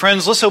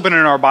Friends, let's open in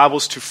our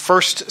Bibles to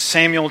 1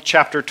 Samuel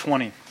chapter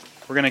 20.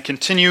 We're going to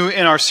continue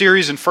in our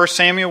series in 1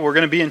 Samuel. We're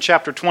going to be in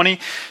chapter 20.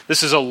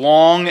 This is a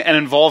long and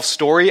involved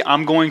story.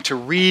 I'm going to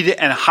read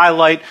and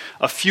highlight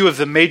a few of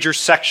the major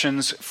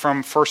sections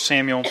from 1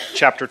 Samuel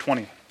chapter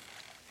 20.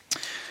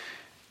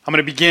 I'm going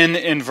to begin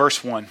in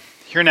verse 1.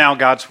 Hear now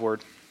God's word.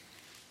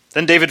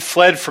 Then David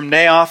fled from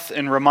Naioth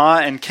in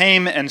Ramah and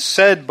came and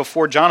said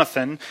before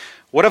Jonathan,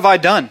 "What have I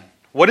done?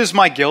 What is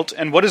my guilt,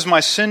 and what is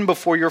my sin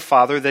before your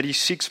father, that he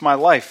seeks my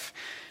life?"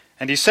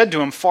 And he said to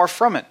him, "Far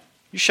from it.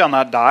 You shall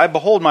not die.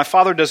 Behold, my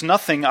father does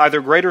nothing,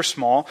 either great or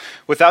small,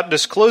 without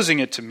disclosing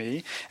it to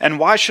me. And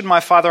why should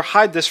my father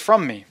hide this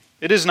from me?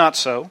 It is not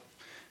so."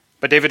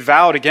 But David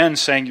vowed again,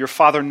 saying, "Your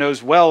father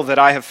knows well that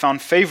I have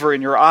found favor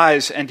in your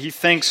eyes, and he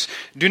thinks,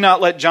 'Do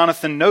not let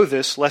Jonathan know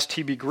this, lest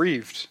he be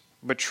grieved.'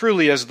 But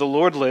truly, as the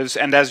Lord lives,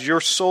 and as your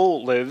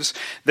soul lives,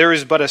 there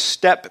is but a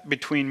step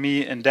between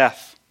me and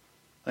death."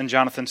 Then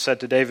Jonathan said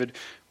to David,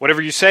 "Whatever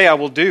you say, I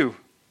will do."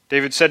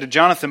 David said to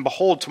Jonathan,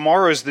 "Behold,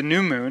 tomorrow is the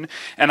new moon,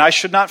 and I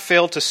should not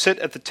fail to sit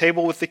at the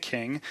table with the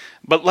king.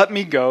 But let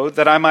me go,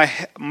 that I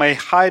may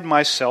hide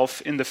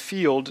myself in the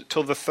field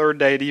till the third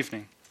day at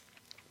evening.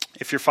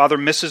 If your father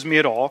misses me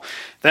at all,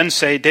 then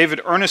say, 'David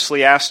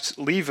earnestly asked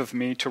leave of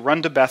me to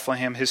run to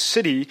Bethlehem, his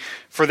city,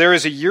 for there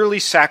is a yearly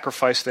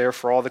sacrifice there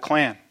for all the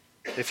clan.'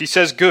 If he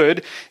says,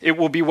 'Good,' it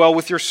will be well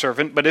with your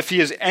servant. But if he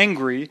is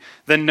angry,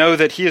 then know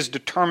that he has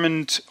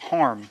determined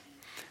harm.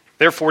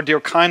 Therefore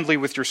deal kindly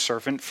with your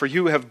servant, for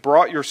you have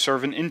brought your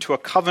servant into a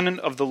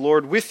covenant of the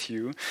Lord with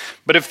you.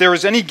 But if there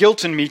is any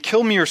guilt in me,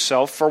 kill me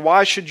yourself, for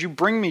why should you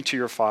bring me to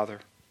your father?"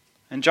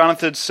 And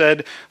Jonathan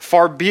said,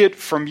 "Far be it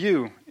from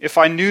you. If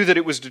I knew that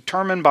it was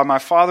determined by my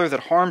father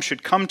that harm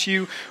should come to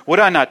you,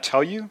 would I not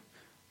tell you?"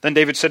 Then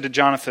David said to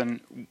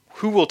Jonathan,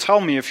 "Who will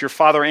tell me if your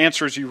father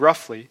answers you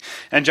roughly?"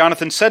 And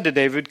Jonathan said to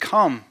David,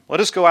 "Come, let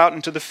us go out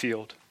into the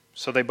field."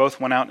 So they both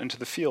went out into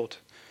the field.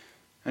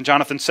 And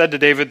Jonathan said to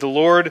David, "The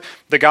Lord,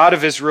 the God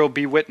of Israel,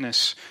 be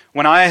witness.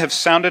 When I have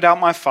sounded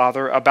out my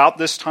father about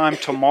this time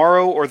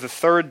tomorrow or the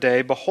third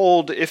day,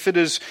 behold, if it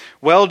is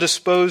well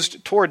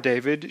disposed toward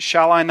David,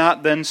 shall I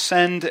not then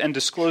send and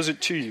disclose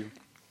it to you?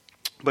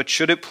 But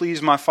should it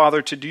please my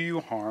father to do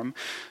you harm,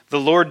 the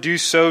Lord do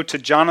so to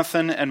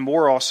Jonathan and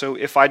more also,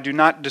 if I do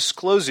not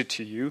disclose it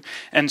to you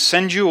and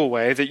send you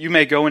away, that you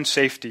may go in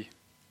safety.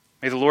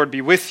 May the Lord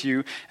be with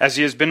you as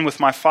he has been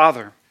with my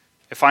father.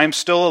 If I am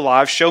still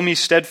alive, show me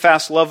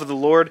steadfast love of the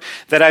Lord,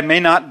 that I may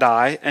not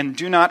die, and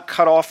do not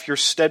cut off your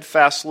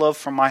steadfast love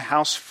from my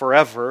house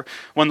forever,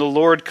 when the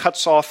Lord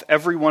cuts off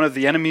every one of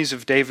the enemies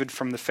of David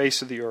from the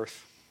face of the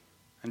earth."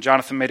 And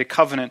Jonathan made a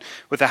covenant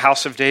with the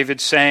house of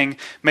David, saying,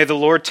 "May the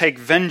Lord take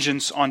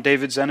vengeance on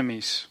David's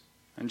enemies."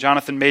 And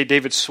Jonathan made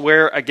David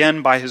swear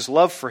again by his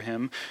love for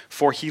him,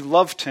 for he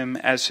loved him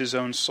as his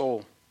own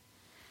soul.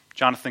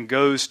 Jonathan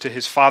goes to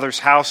his father's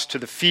house to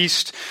the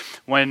feast.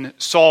 When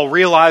Saul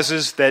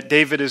realizes that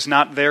David is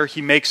not there,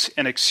 he makes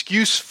an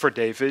excuse for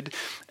David,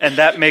 and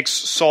that makes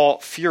Saul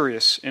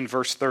furious in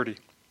verse 30.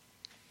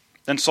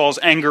 Then Saul's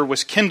anger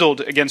was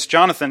kindled against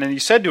Jonathan, and he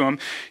said to him,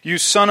 "You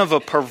son of a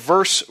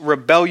perverse,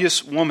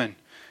 rebellious woman,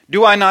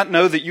 do I not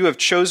know that you have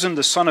chosen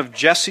the son of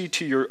Jesse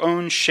to your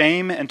own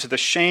shame and to the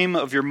shame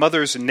of your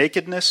mother's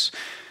nakedness?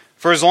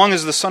 For as long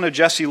as the son of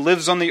Jesse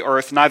lives on the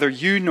earth, neither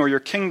you nor your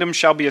kingdom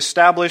shall be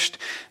established.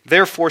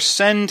 Therefore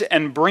send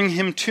and bring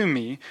him to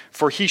me,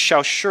 for he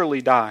shall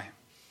surely die."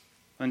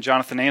 Then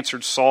Jonathan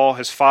answered Saul,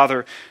 his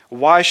father,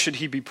 "Why should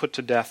he be put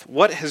to death?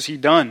 What has he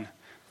done?"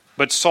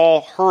 But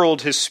Saul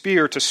hurled his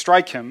spear to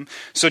strike him.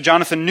 So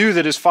Jonathan knew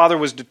that his father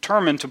was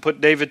determined to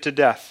put David to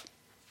death.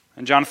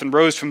 And Jonathan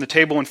rose from the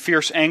table in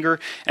fierce anger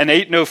and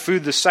ate no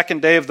food the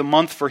second day of the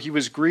month, for he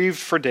was grieved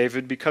for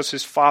David because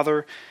his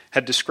father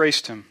had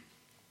disgraced him.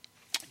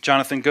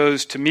 Jonathan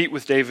goes to meet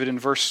with David in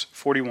verse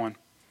 41.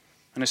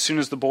 And as soon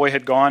as the boy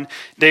had gone,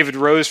 David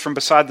rose from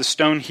beside the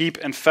stone heap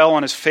and fell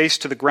on his face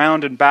to the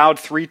ground and bowed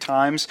 3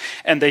 times.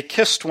 And they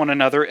kissed one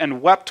another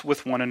and wept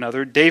with one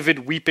another,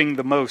 David weeping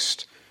the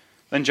most.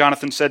 Then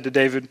Jonathan said to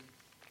David,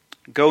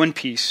 "Go in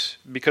peace,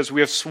 because we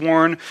have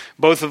sworn,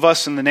 both of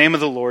us, in the name of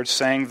the Lord,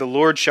 saying, 'The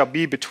Lord shall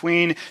be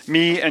between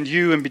me and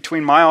you, and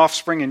between my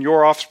offspring and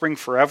your offspring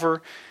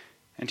forever.'"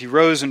 And he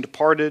rose and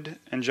departed,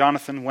 and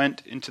Jonathan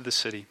went into the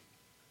city.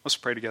 Let's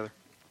pray together.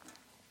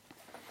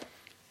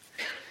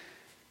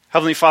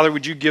 Heavenly Father,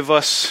 would you give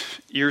us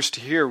ears to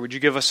hear? Would you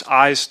give us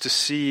eyes to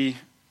see?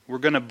 We're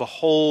going to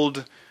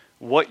behold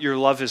what your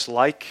love is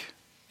like,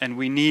 and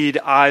we need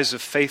eyes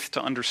of faith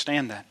to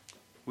understand that.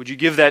 Would you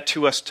give that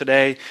to us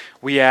today?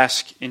 We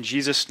ask in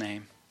Jesus'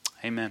 name.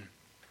 Amen.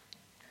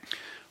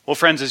 Well,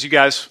 friends, as you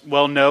guys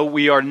well know,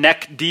 we are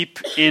neck deep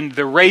in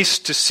the race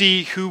to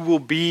see who will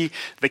be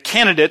the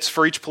candidates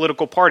for each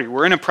political party.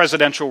 We're in a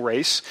presidential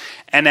race,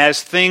 and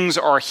as things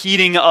are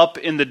heating up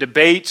in the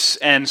debates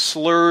and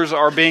slurs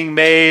are being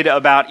made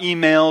about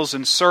emails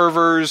and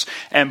servers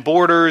and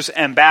borders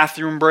and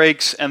bathroom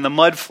breaks and the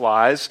mud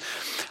flies,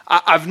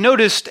 I've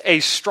noticed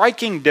a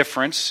striking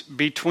difference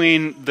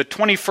between the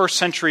 21st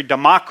century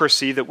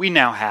democracy that we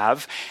now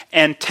have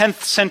and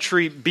 10th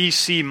century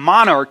BC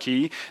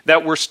monarchy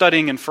that we're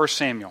studying in 1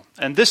 Samuel.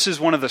 And this is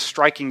one of the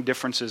striking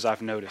differences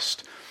I've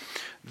noticed.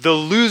 The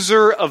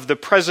loser of the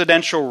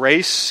presidential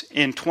race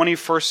in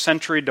 21st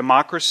century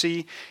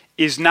democracy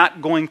is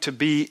not going to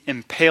be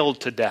impaled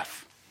to death.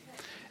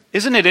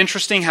 Isn't it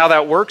interesting how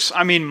that works?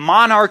 I mean,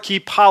 monarchy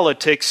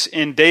politics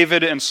in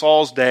David and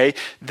Saul's day,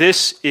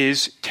 this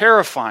is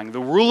terrifying.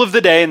 The rule of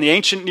the day in the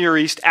ancient Near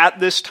East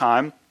at this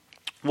time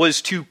was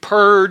to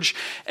purge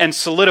and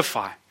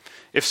solidify.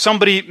 If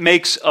somebody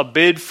makes a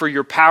bid for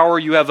your power,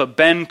 you have a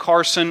Ben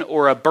Carson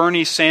or a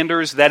Bernie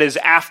Sanders that is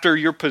after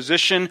your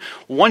position.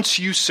 Once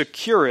you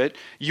secure it,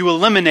 you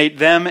eliminate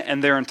them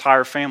and their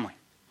entire family.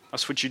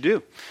 That's what you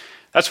do.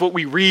 That's what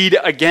we read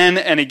again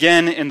and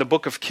again in the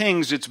book of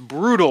Kings. It's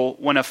brutal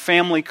when a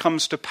family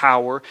comes to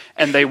power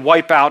and they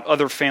wipe out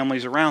other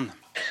families around them.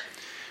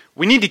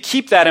 We need to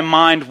keep that in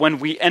mind when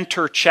we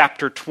enter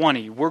chapter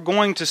 20. We're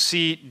going to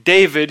see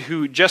David,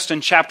 who just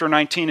in chapter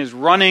 19 is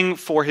running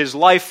for his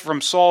life from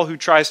Saul, who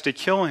tries to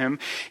kill him.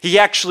 He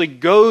actually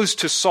goes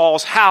to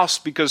Saul's house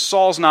because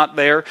Saul's not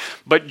there,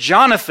 but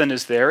Jonathan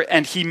is there,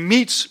 and he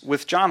meets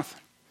with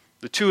Jonathan.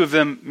 The two of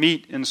them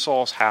meet in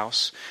Saul's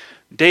house.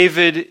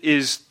 David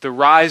is the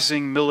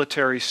rising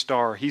military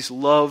star. He's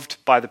loved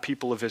by the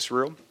people of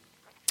Israel.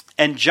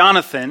 And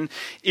Jonathan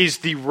is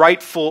the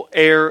rightful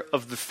heir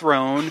of the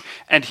throne,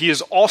 and he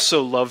is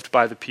also loved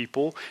by the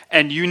people.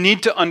 And you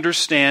need to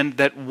understand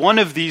that one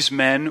of these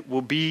men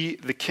will be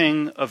the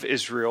king of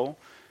Israel,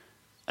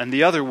 and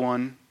the other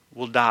one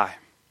will die.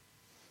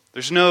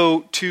 There's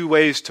no two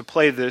ways to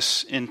play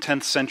this in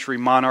 10th century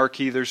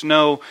monarchy. There's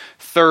no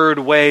third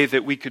way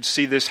that we could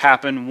see this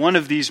happen. One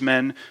of these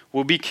men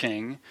will be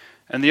king,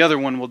 and the other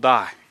one will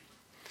die.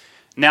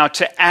 Now,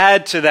 to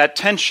add to that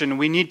tension,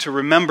 we need to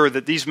remember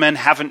that these men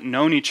haven't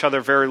known each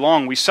other very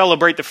long. We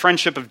celebrate the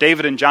friendship of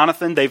David and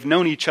Jonathan. They've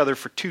known each other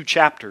for 2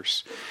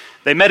 chapters.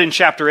 They met in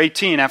chapter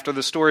 18 after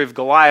the story of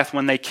Goliath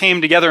when they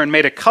came together and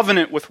made a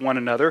covenant with one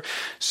another.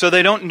 So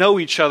they don't know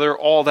each other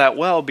all that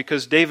well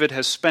because David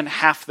has spent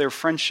half their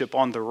friendship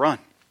on the run.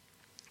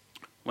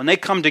 When they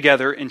come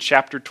together in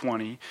chapter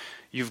 20,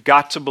 you've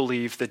got to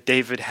believe that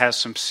David has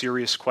some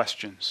serious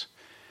questions.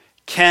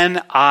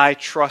 Can I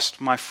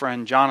trust my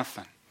friend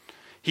Jonathan?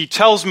 He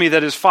tells me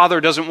that his father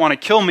doesn't want to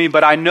kill me,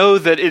 but I know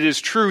that it is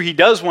true he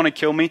does want to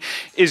kill me.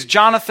 Is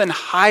Jonathan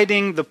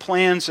hiding the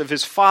plans of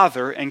his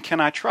father, and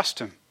can I trust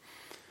him?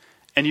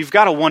 And you've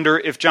got to wonder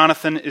if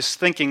Jonathan is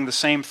thinking the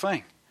same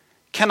thing.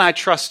 Can I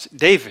trust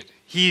David?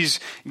 He's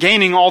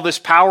gaining all this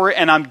power,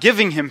 and I'm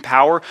giving him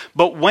power,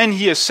 but when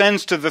he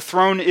ascends to the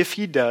throne, if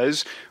he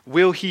does,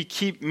 will he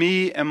keep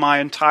me and my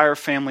entire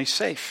family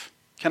safe?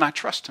 Can I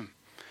trust him?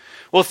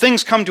 Well,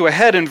 things come to a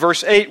head in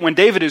verse 8 when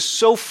David is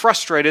so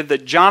frustrated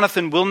that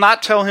Jonathan will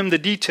not tell him the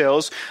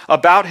details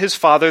about his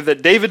father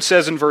that David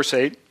says in verse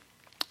 8,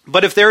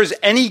 "But if there is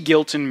any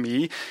guilt in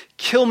me,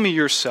 kill me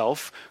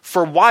yourself,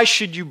 for why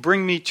should you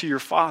bring me to your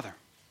father?"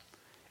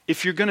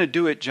 If you're going to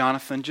do it,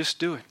 Jonathan, just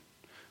do it.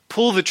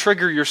 Pull the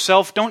trigger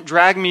yourself. Don't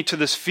drag me to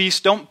this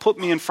feast. Don't put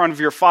me in front of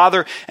your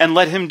father and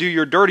let him do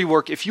your dirty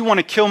work. If you want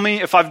to kill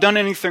me, if I've done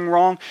anything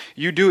wrong,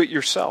 you do it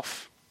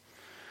yourself.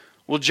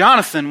 Well,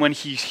 Jonathan, when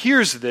he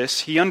hears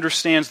this, he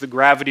understands the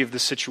gravity of the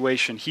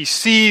situation. He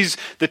sees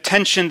the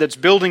tension that's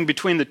building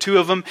between the two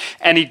of them,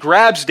 and he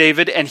grabs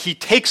David and he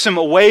takes him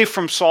away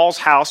from Saul's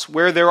house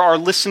where there are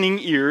listening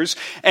ears,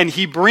 and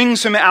he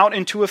brings him out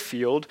into a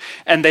field,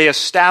 and they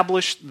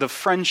establish the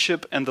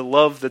friendship and the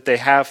love that they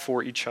have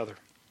for each other.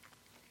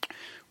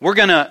 We're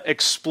going to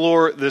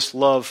explore this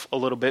love a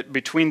little bit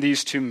between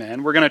these two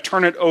men. We're going to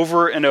turn it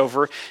over and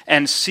over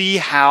and see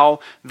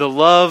how the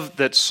love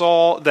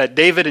that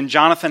David and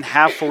Jonathan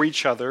have for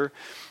each other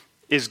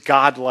is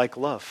God-like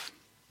love.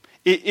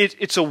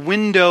 It's a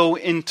window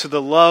into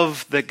the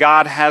love that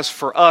God has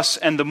for us,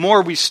 and the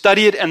more we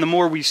study it and the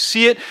more we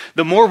see it,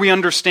 the more we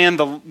understand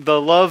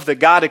the love that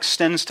God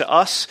extends to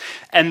us,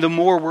 and the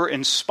more we're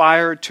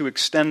inspired to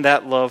extend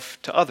that love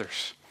to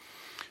others.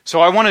 So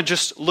I want to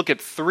just look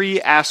at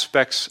 3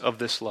 aspects of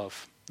this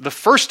love. The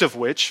first of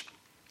which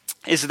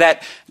is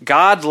that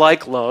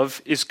God-like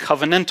love is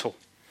covenantal.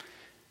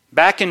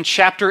 Back in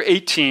chapter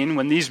 18,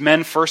 when these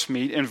men first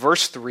meet, in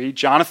verse 3,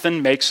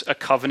 Jonathan makes a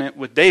covenant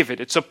with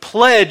David. It's a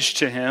pledge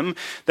to him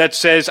that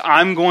says,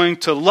 I'm going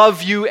to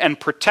love you and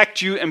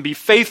protect you and be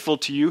faithful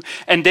to you.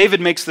 And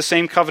David makes the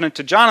same covenant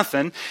to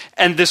Jonathan.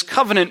 And this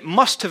covenant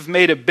must have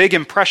made a big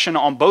impression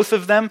on both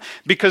of them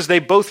because they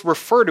both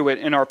refer to it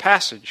in our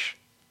passage.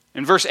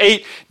 In verse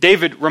 8,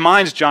 David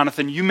reminds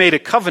Jonathan, you made a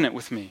covenant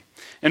with me.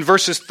 In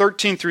verses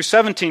 13 through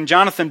 17,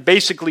 Jonathan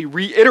basically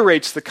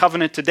reiterates the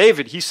covenant to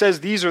David. He says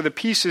these are the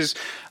pieces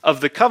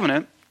of the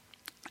covenant.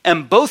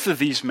 And both of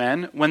these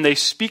men, when they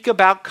speak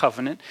about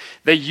covenant,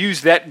 they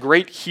use that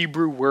great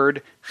Hebrew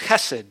word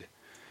chesed,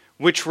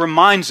 which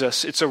reminds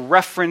us it's a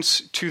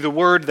reference to the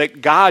word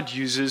that God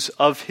uses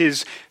of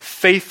his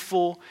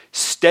faithful,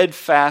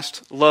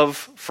 steadfast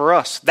love for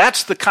us.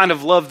 That's the kind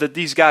of love that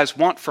these guys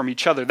want from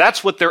each other.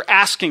 That's what they're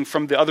asking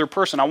from the other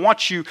person. I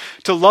want you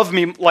to love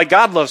me like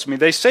God loves me.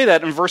 They say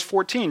that in verse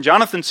 14.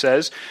 Jonathan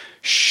says,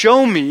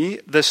 "Show me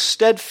the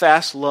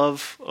steadfast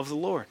love of the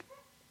Lord."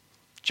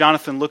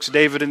 Jonathan looks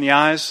David in the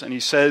eyes and he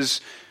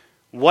says,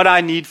 "What I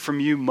need from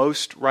you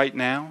most right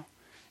now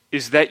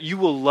is that you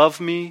will love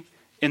me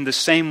in the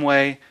same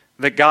way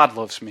that God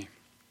loves me."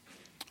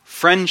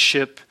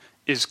 Friendship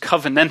is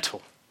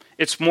covenantal.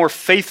 It's more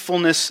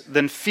faithfulness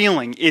than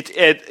feeling.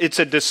 It's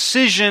a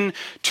decision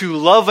to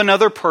love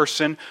another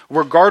person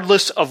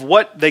regardless of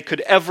what they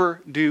could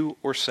ever do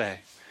or say.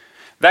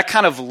 That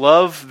kind of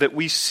love that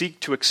we seek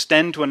to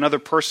extend to another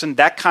person,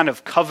 that kind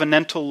of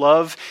covenantal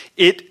love,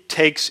 it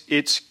takes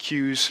its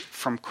cues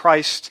from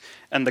Christ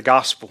and the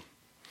gospel.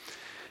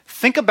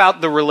 Think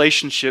about the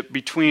relationship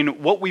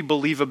between what we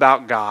believe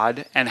about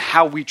God and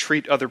how we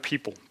treat other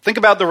people. Think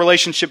about the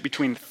relationship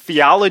between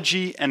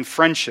theology and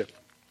friendship.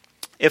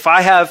 If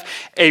I have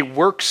a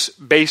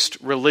works-based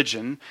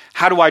religion,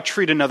 how do I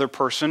treat another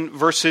person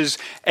versus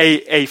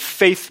a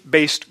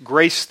faith-based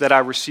grace that I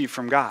receive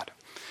from God?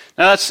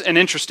 Now that's an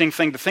interesting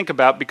thing to think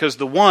about because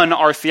the one,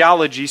 our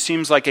theology,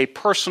 seems like a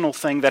personal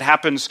thing that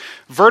happens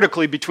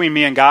vertically between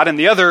me and God, and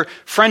the other,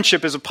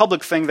 friendship, is a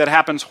public thing that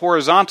happens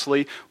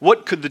horizontally.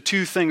 What could the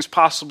two things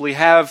possibly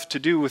have to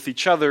do with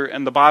each other?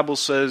 And the Bible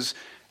says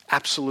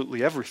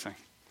absolutely everything.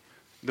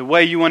 The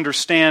way you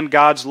understand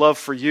God's love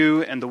for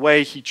you and the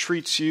way he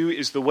treats you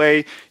is the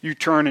way you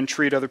turn and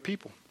treat other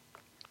people.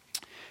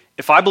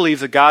 If I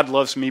believe that God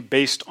loves me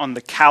based on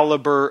the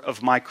caliber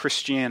of my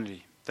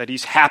Christianity, that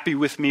he's happy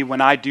with me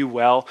when I do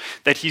well,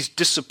 that he's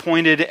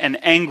disappointed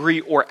and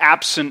angry or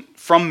absent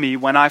from me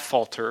when I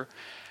falter,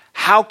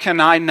 how can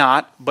I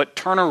not but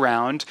turn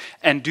around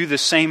and do the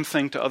same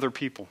thing to other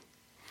people?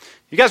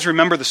 You guys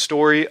remember the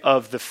story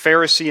of the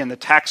Pharisee and the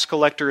tax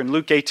collector in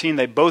Luke 18?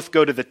 They both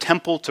go to the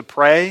temple to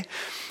pray.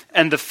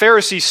 And the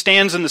Pharisee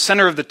stands in the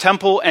center of the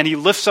temple and he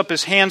lifts up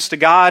his hands to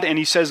God and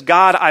he says,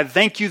 "God, I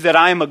thank you that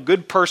I am a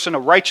good person, a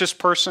righteous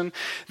person,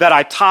 that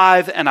I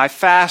tithe and I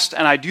fast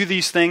and I do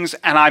these things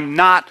and I'm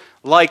not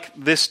like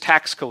this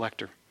tax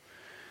collector."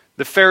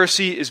 The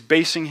Pharisee is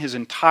basing his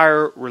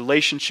entire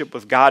relationship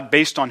with God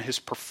based on his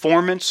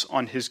performance,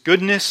 on his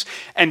goodness,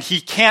 and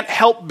he can't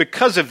help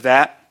because of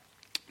that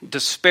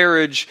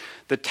disparage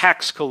the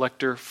tax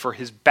collector for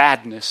his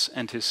badness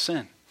and his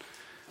sin.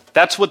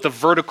 That's what the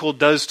vertical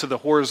does to the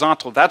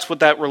horizontal. That's what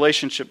that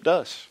relationship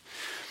does.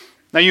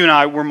 Now, you and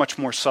I, we're much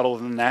more subtle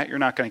than that. You're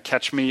not going to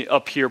catch me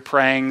up here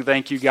praying,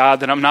 "Thank you,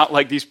 God, that I'm not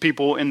like these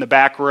people in the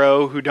back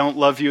row who don't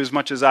love you as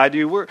much as I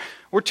do."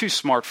 We're too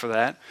smart for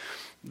that.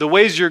 The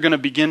ways you're going to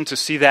begin to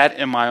see that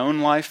in my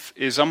own life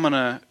is I'm going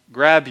to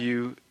grab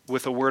you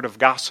with a word of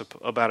gossip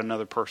about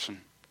another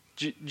person.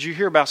 Did you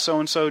hear about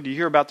so-and-so? Do you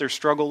hear about their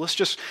struggle?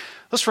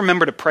 Let's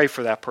remember to pray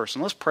for that person.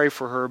 Let's pray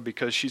for her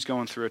because she's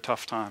going through a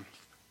tough time.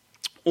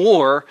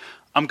 Or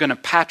I'm going to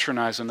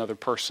patronize another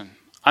person.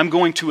 I'm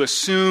going to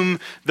assume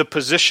the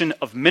position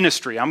of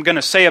ministry. I'm going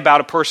to say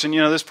about a person,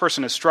 this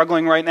person is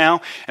struggling right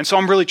now, and so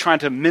I'm really trying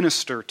to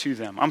minister to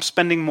them. I'm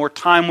spending more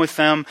time with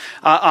them.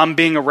 I'm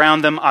being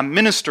around them. I'm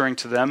ministering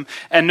to them.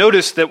 And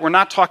notice that we're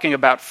not talking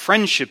about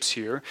friendships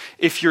here.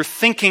 If you're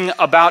thinking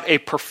about a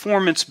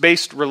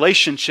performance-based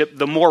relationship,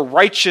 the more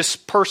righteous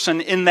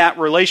person in that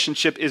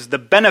relationship is the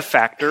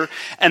benefactor,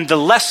 and the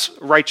less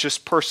righteous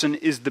person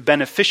is the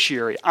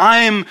beneficiary.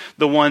 I'm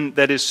the one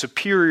that is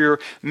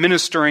superior,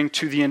 ministering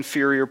to the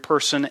inferior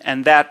person,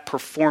 and that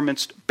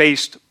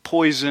performance-based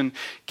poison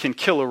can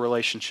kill a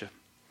relationship.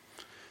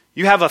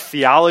 You have a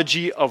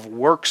theology of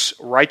works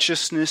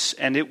righteousness,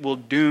 and it will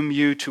doom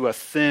you to a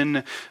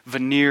thin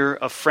veneer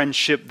of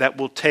friendship that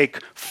will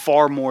take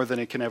far more than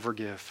it can ever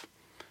give.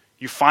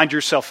 You find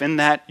yourself in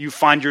that, you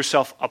find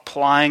yourself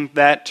applying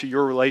that to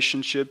your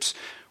relationships,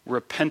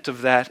 repent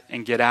of that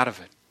and get out of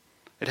it.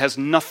 It has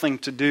nothing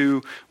to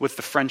do with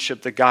the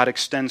friendship that God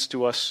extends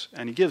to us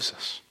and he gives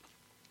us.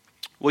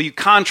 Well, you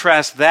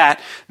contrast that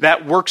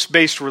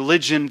works-based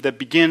religion that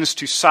begins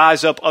to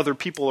size up other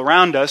people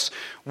around us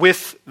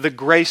with the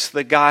grace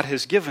that God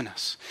has given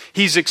us.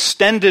 He's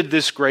extended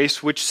this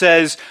grace which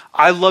says,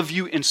 "I love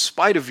you in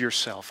spite of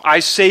yourself. I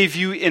save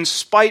you in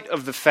spite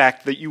of the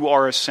fact that you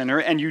are a sinner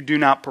and you do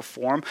not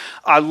perform.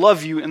 I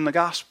love you in the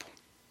gospel."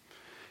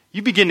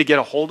 You begin to get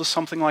a hold of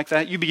something like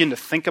that. You begin to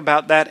think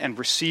about that and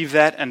receive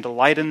that and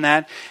delight in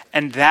that,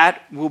 and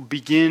that will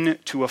begin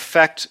to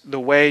affect the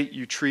way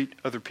you treat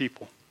other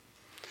people.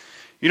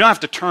 You don't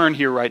have to turn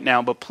here right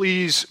now, but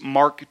please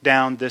mark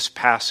down this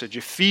passage,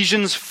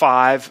 Ephesians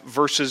 5,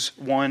 verses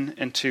 1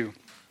 and 2,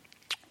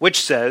 which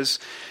says,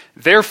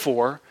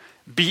 "Therefore,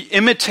 be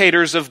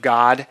imitators of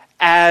God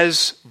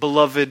as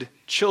beloved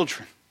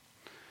children."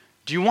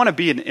 Do you want to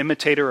be an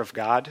imitator of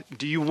God?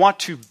 Do you want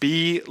to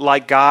be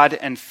like God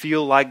and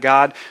feel like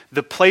God?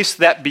 The place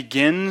that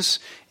begins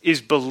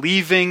is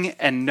believing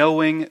and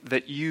knowing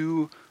that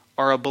you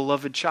are a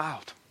beloved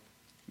child.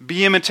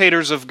 Be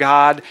imitators of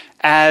God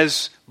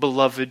as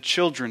beloved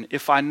children.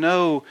 If I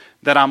know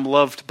that I'm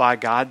loved by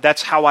God,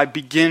 that's how I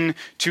begin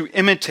to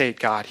imitate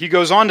God. He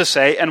goes on to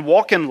say, and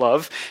walk in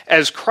love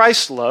as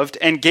Christ loved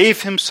and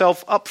gave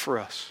himself up for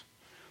us.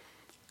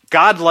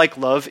 God-like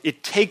love,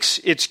 it takes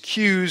its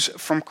cues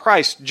from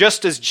Christ.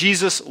 Just as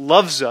Jesus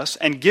loves us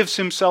and gives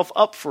himself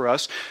up for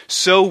us,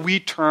 so we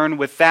turn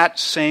with that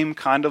same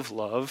kind of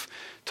love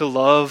to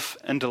love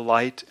and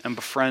delight and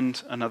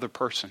befriend another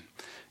person.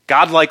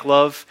 God-like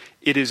love,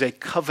 it is a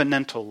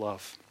covenantal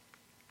love.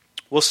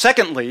 Well,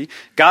 secondly,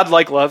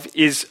 God-like love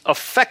is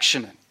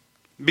affectionate.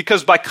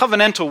 Because by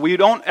covenantal, we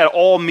don't at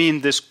all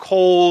mean this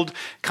cold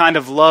kind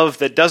of love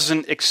that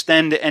doesn't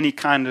extend any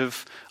kind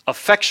of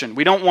affection.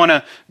 We don't want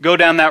to go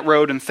down that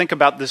road and think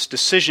about this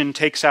decision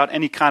takes out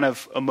any kind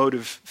of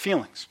emotive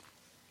feelings.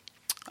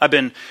 I've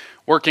been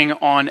working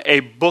on a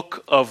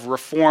book of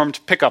reformed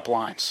pickup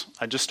lines.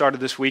 I just started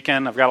this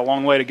weekend. I've got a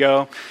long way to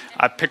go.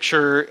 I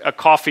picture a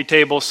coffee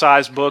table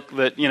size book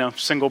that,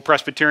 single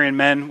Presbyterian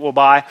men will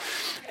buy.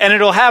 And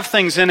it'll have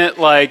things in it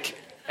like,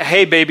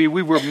 hey baby,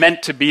 we were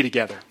meant to be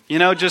together.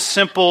 Just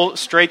simple,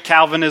 straight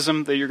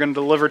Calvinism that you're going to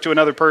deliver to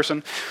another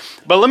person.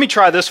 But let me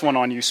try this one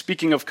on you,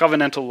 speaking of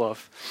covenantal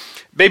love.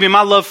 Baby,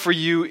 my love for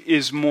you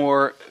is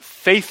more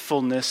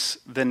faithfulness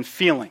than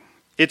feeling.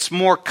 It's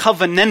more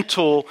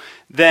covenantal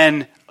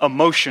than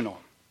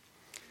emotional.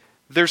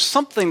 There's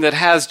something that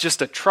has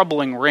just a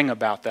troubling ring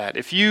about that.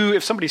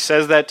 If somebody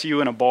says that to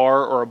you in a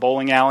bar or a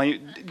bowling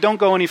alley, don't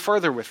go any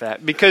further with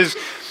that, because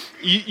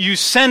you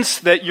sense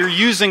that you're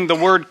using the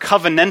word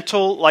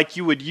covenantal like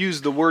you would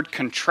use the word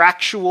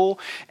contractual,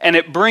 and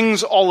it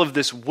brings all of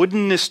this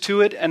woodenness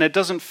to it, and it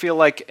doesn't feel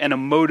like an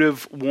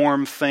emotive,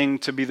 warm thing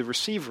to be the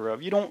receiver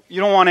of. You don't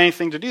want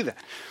anything to do that.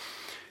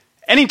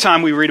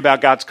 Anytime we read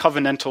about God's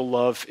covenantal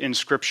love in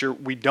Scripture,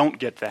 we don't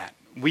get that.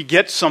 We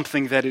get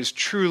something that is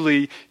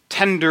truly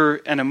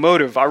tender and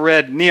emotive. I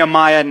read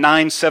Nehemiah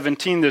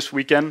 9:17 this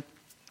weekend,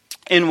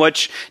 in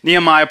which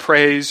Nehemiah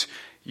prays,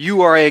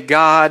 "You are a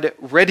God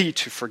ready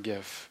to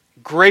forgive,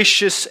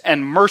 gracious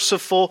and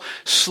merciful,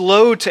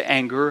 slow to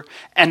anger,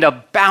 and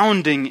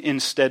abounding in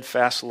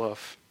steadfast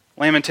love."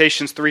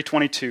 Lamentations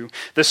 3:22.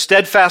 "The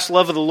steadfast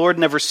love of the Lord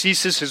never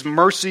ceases. His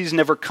mercies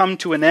never come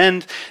to an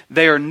end.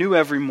 They are new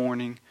every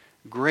morning.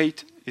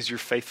 Great is your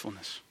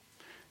faithfulness."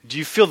 Do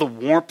you feel the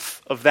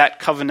warmth of that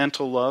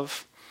covenantal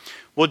love?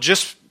 Well,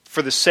 just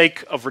for the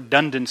sake of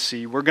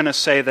redundancy, we're going to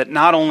say that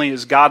not only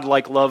is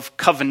God-like love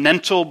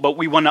covenantal, but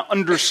we want to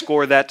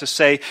underscore that to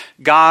say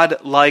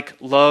God-like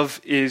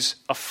love is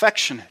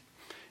affectionate.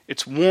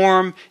 It's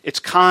warm, it's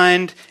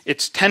kind,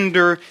 it's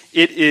tender,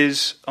 it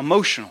is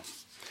emotional.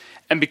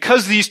 And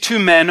because these two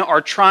men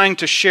are trying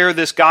to share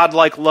this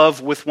God-like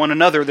love with one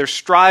another, they're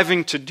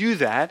striving to do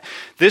that,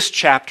 this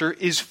chapter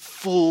is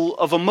full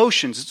of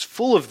emotions. It's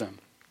full of them.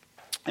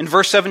 In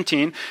verse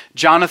 17,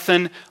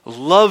 Jonathan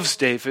loves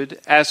David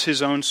as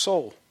his own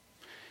soul.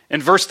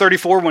 In verse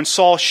 34, when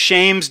Saul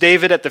shames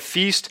David at the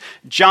feast,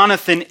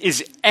 Jonathan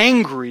is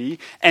angry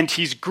and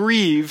he's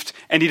grieved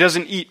and he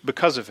doesn't eat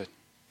because of it.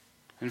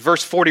 In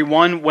verse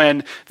 41,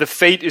 when the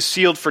fate is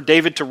sealed for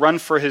David to run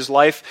for his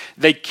life,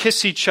 they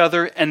kiss each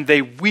other and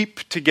they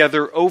weep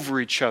together over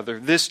each other.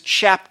 This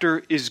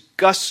chapter is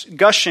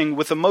gushing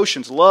with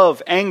emotions: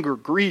 love, anger,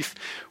 grief,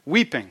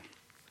 weeping.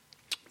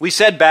 We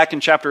said back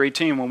in chapter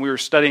 18 when we were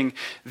studying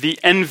the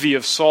envy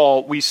of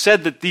Saul, we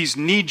said that these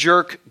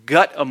knee-jerk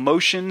gut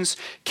emotions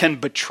can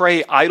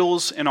betray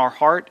idols in our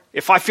heart.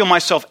 If I feel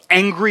myself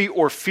angry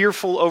or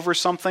fearful over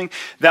something,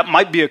 that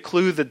might be a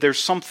clue that there's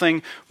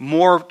something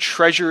more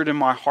treasured in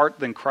my heart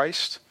than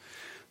Christ.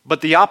 But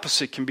the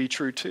opposite can be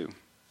true too.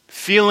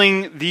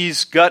 Feeling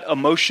these gut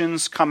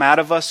emotions come out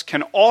of us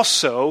can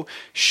also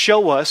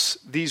show us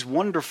these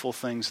wonderful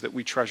things that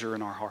we treasure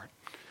in our heart.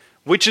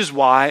 Which is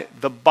why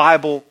the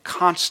Bible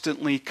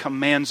constantly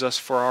commands us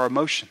for our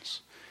emotions.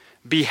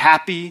 Be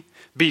happy,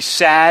 be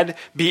sad,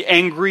 be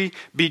angry,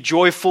 be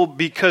joyful,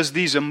 because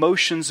these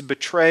emotions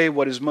betray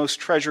what is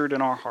most treasured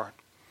in our heart.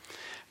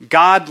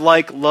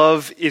 God-like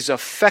love is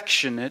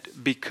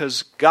affectionate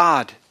because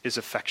God is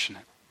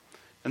affectionate.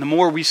 And the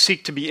more we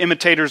seek to be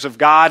imitators of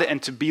God and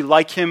to be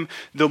like Him,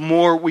 the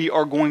more we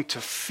are going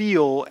to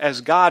feel as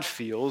God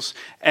feels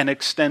and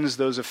extends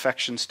those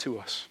affections to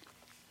us.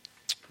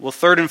 Well,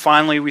 third and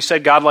finally, we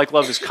said God-like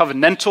love is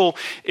covenantal,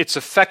 it's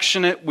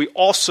affectionate. We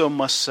also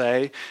must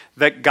say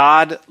that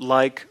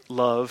God-like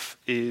love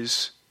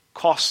is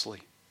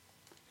costly.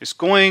 It's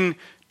going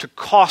to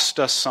cost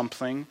us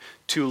something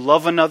to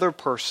love another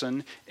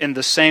person in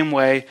the same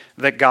way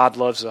that God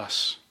loves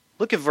us.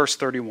 Look at verse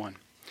 31.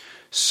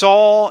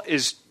 Saul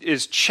is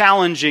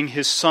challenging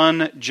his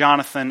son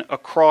Jonathan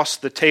across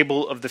the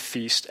table of the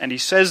feast, and he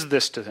says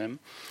this to him: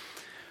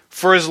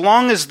 "For as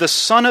long as the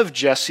son of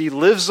Jesse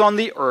lives on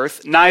the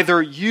earth,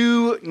 neither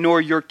you nor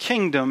your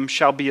kingdom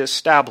shall be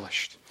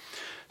established."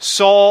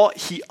 Saul,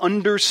 he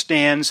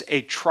understands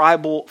a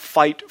tribal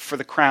fight for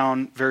the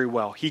crown very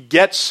well. He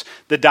gets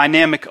the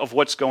dynamic of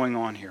what's going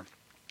on here.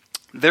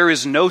 There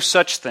is no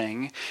such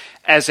thing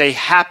as a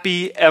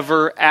happy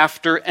ever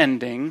after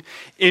ending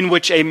in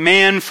which a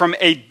man from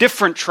a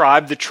different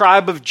tribe, the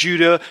tribe of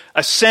Judah,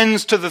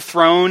 ascends to the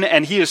throne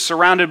and he is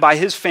surrounded by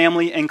his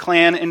family and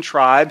clan and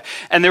tribe.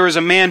 And there is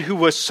a man who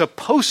was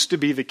supposed to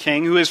be the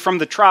king, who is from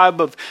the tribe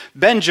of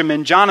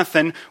Benjamin,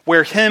 Jonathan,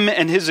 where him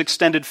and his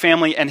extended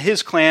family and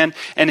his clan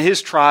and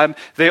his tribe,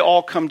 they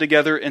all come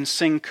together and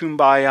sing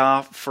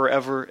Kumbaya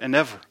forever and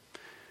ever.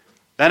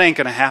 That ain't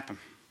going to happen.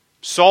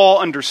 Saul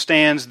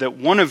understands that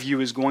one of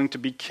you is going to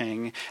be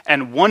king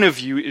and one of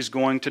you is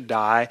going to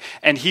die,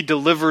 and he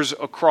delivers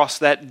across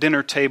that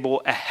dinner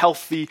table a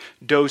healthy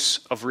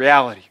dose of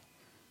reality.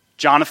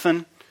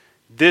 Jonathan,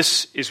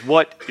 this is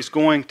what is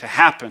going to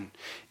happen.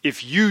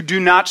 If you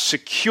do not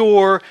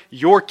secure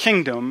your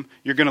kingdom,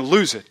 you're going to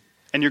lose it,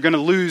 and you're going to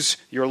lose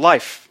your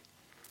life.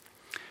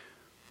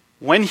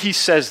 When he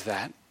says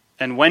that,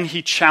 and when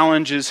he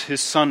challenges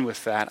his son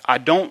with that, I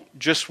don't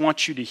just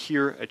want you to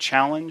hear a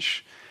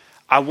challenge.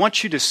 I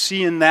want you to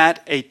see in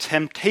that a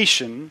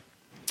temptation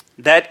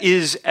that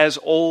is as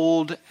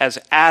old as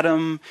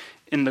Adam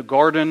in the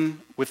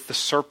garden with the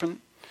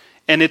serpent,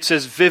 and it's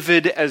as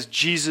vivid as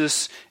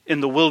Jesus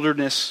in the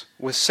wilderness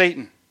with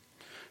Satan.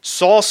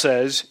 Saul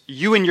says,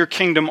 you and your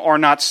kingdom are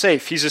not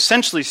safe. He's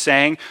essentially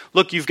saying,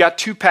 look, you've got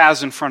two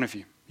paths in front of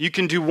you. You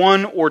can do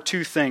one or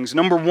two things.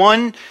 Number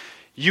one,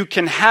 you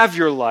can have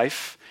your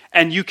life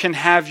and you can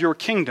have your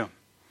kingdom.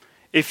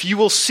 If you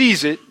will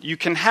seize it, you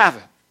can have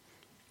it.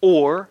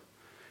 Or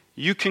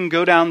you can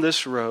go down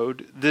this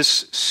road,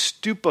 this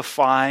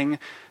stupefying,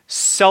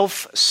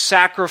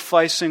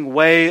 self-sacrificing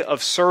way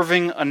of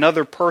serving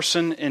another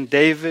person in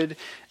David,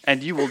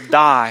 and you will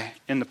die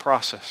in the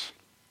process.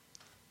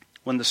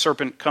 When the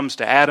serpent comes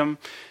to Adam,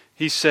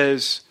 he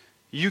says,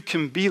 you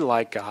can be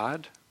like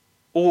God,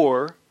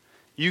 or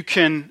you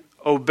can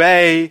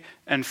obey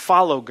and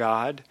follow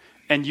God,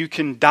 and you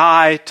can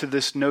die to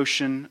this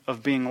notion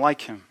of being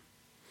like him.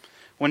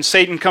 When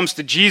Satan comes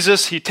to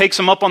Jesus, he takes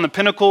him up on the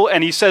pinnacle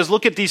and he says,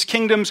 look at these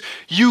kingdoms.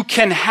 You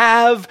can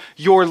have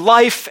your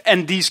life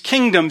and these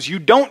kingdoms. You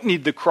don't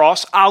need the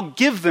cross. I'll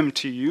give them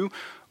to you,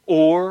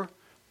 or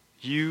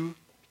you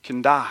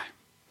can die.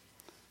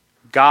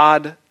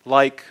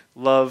 God-like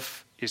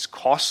love is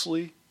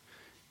costly.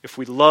 If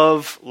we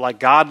love like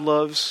God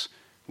loves,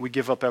 we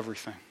give up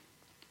everything.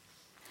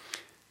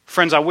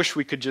 Friends, I wish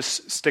we could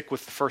just stick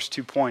with the first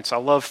 2 points. I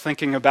love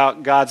thinking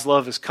about God's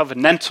love as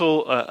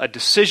covenantal, a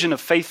decision of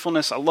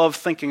faithfulness. I love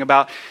thinking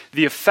about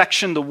the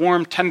affection, the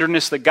warm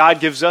tenderness that God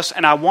gives us,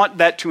 and I want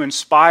that to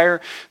inspire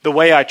the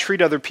way I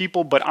treat other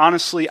people, but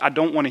honestly, I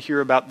don't want to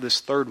hear about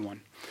this third one.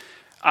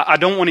 I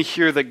don't want to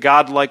hear that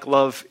God-like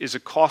love is a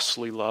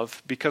costly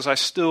love, because I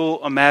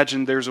still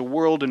imagine there's a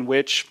world in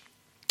which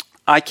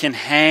I can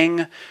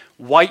hang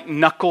white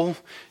knuckle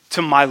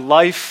to my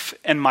life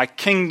and my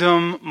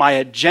kingdom, my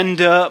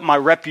agenda, my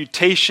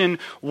reputation,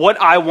 what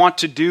I want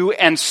to do,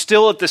 and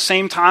still at the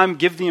same time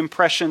give the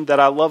impression that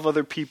I love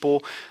other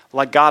people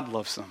like God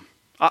loves them.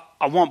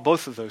 I want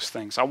both of those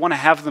things. I want to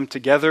have them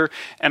together,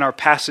 and our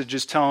passage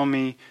is telling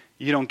me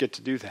you don't get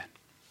to do that.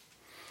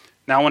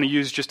 Now I want to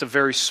use just a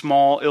very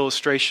small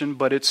illustration,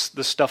 but it's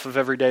the stuff of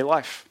everyday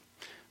life.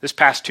 This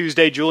past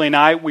Tuesday, Julie and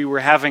I, we were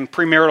having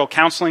premarital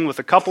counseling with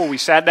a couple. We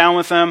sat down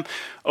with them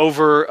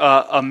over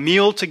a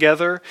meal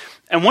together.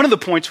 And one of the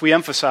points we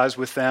emphasized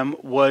with them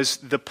was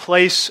the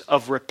place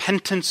of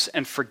repentance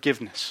and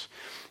forgiveness.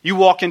 You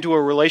walk into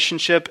a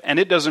relationship, and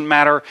it doesn't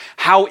matter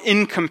how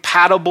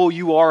incompatible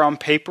you are on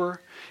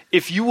paper.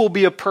 If you will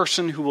be a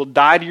person who will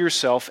die to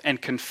yourself and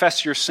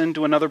confess your sin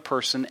to another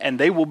person, and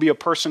they will be a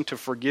person to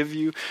forgive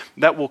you,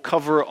 that will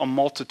cover a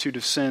multitude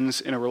of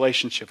sins in a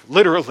relationship,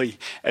 literally,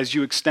 as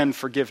you extend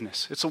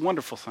forgiveness. It's a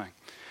wonderful thing.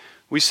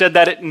 We said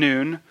that at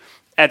noon.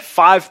 At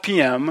 5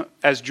 p.m.,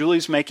 as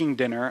Julie's making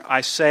dinner,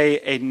 I say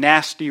a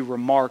nasty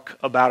remark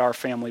about our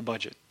family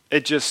budget.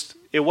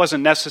 It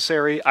wasn't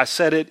necessary. I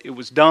said it. It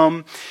was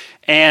dumb.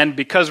 And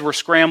because we're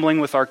scrambling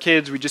with our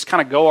kids, we just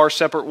kind of go our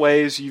separate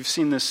ways. You've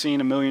seen this scene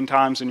a million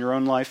times in your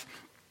own life.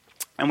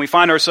 And we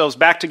find ourselves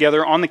back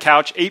together on the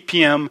couch, 8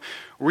 p.m.,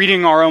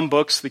 reading our own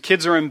books. The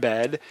kids are in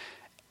bed.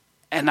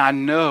 And I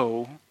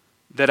know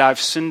that I've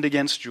sinned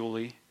against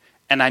Julie,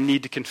 and I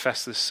need to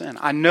confess this sin.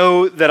 I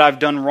know that I've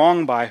done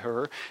wrong by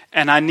her,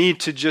 and I need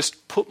to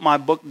just put my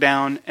book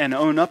down and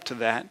own up to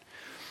that.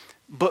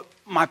 But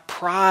my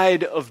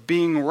pride of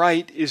being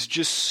right is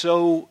just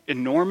so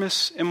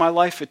enormous in my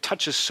life. It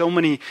touches so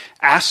many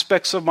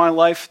aspects of my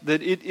life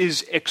that it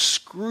is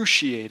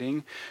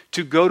excruciating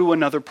to go to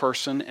another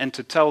person and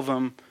to tell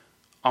them,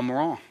 I'm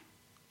wrong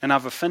and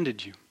I've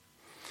offended you.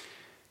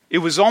 It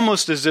was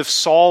almost as if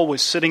Saul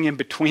was sitting in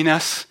between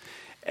us,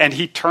 and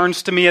he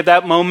turns to me at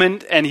that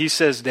moment and he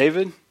says,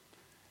 David,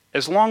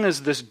 as long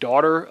as this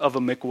daughter of a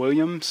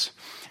McWilliams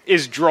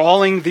is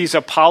drawing these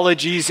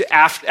apologies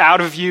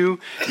out of you,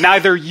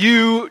 neither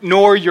you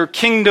nor your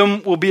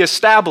kingdom will be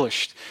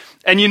established.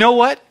 And you know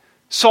what?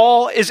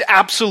 Saul is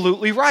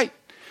absolutely right.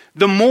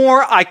 The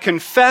more I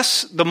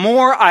confess, the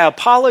more I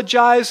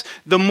apologize,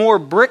 the more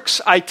bricks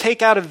I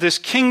take out of this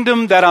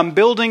kingdom that I'm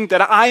building,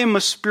 that I am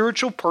a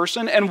spiritual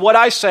person and what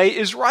I say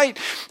is right.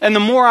 And the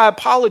more I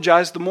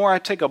apologize, the more I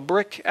take a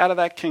brick out of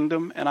that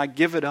kingdom and I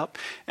give it up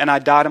and I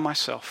die to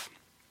myself.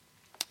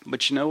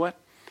 But you know what?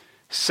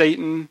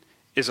 Satan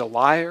is a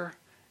liar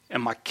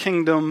and my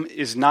kingdom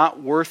is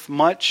not worth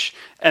much.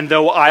 And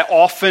though I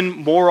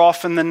more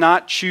often than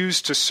not,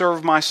 choose to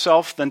serve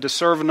myself than to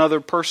serve another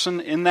person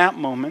in that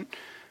moment,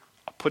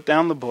 put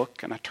down the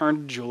book and I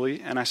turned to Julie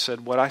and I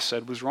said, what I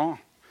said was wrong.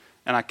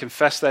 And I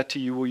confess that to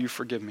you. Will you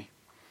forgive me?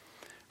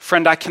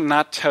 Friend, I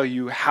cannot tell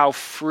you how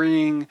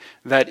freeing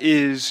that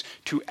is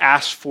to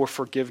ask for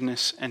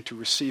forgiveness and to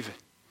receive it.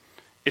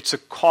 It's a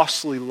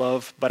costly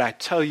love, but I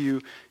tell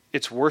you,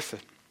 it's worth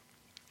it.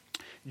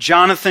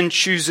 Jonathan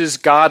chooses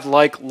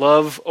God-like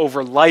love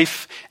over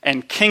life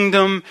and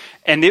kingdom,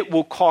 and it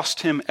will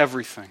cost him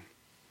everything.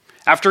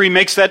 After he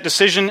makes that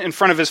decision in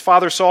front of his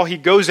father Saul, he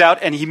goes out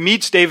and he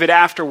meets David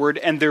afterward,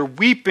 and they're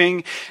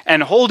weeping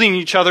and holding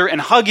each other and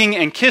hugging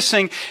and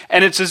kissing,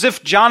 and it's as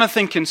if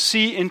Jonathan can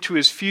see into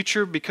his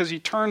future because he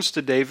turns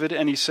to David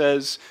and he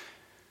says,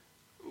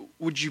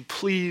 would you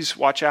please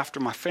watch after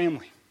my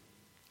family?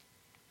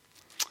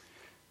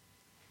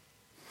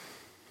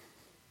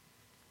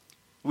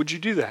 Would you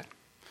do that?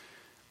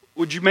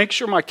 Would you make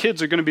sure my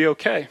kids are going to be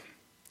okay?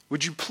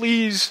 Would you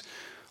please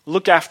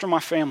look after my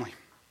family?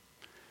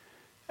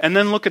 And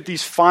then look at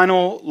these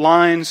final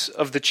lines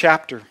of the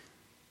chapter.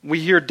 We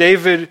hear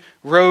David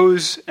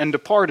rose and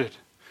departed.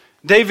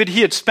 David, he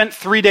had spent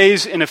 3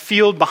 days in a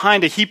field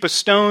behind a heap of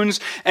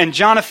stones, and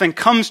Jonathan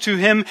comes to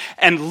him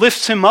and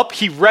lifts him up.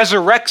 He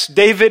resurrects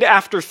David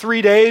after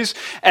 3 days,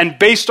 and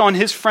based on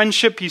his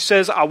friendship, he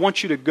says, I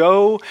want you to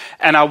go,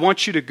 and I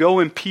want you to go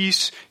in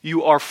peace.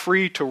 You are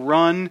free to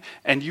run,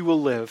 and you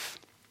will live.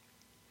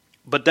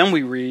 But then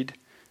we read,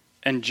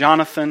 and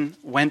Jonathan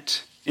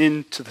went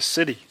into the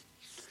city,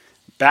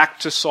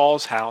 back to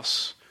Saul's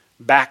house,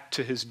 back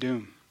to his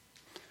doom.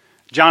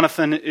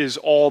 Jonathan is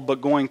all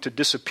but going to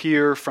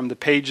disappear from the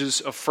pages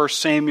of 1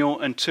 Samuel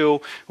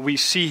until we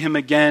see him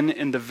again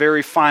in the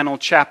very final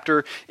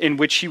chapter in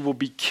which he will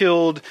be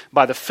killed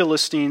by the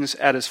Philistines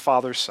at his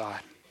father's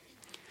side.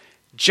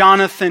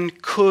 Jonathan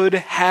could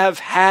have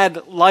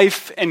had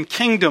life and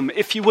kingdom.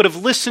 If he would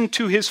have listened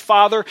to his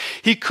father,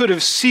 he could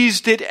have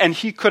seized it and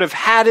he could have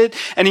had it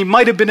and he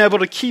might have been able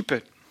to keep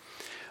it.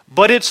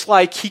 But it's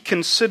like he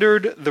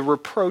considered the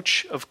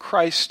reproach of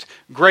Christ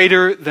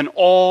greater than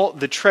all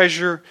the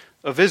treasure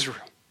of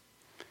Israel.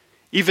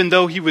 Even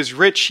though he was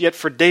rich, yet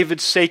for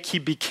David's sake he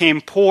became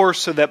poor,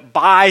 so that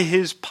by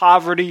his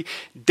poverty,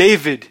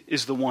 David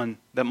is the one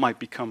that might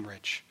become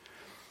rich.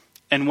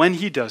 And when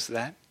he does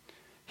that,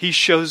 he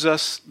shows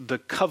us the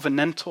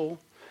covenantal,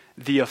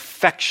 the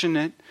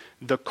affectionate,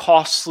 the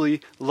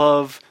costly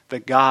love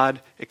that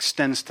God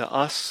extends to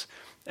us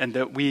and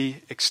that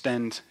we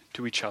extend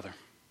to each other.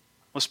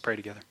 Let's pray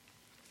together.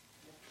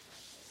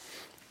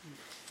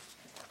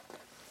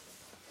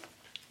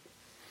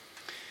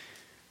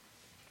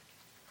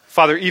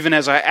 Father, even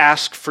as I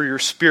ask for your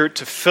Spirit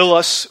to fill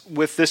us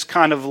with this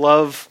kind of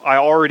love, I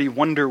already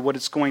wonder what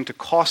it's going to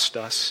cost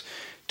us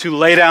to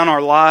lay down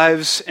our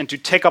lives and to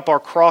take up our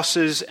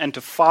crosses and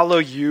to follow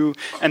you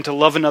and to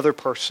love another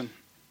person.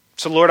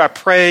 So Lord, I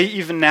pray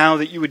even now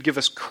that you would give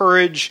us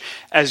courage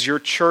as your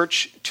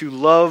church to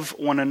love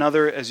one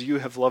another as you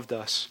have loved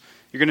us.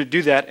 You're going to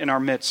do that in our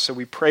midst, so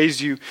we praise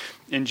you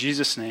in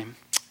Jesus' name.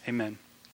 Amen.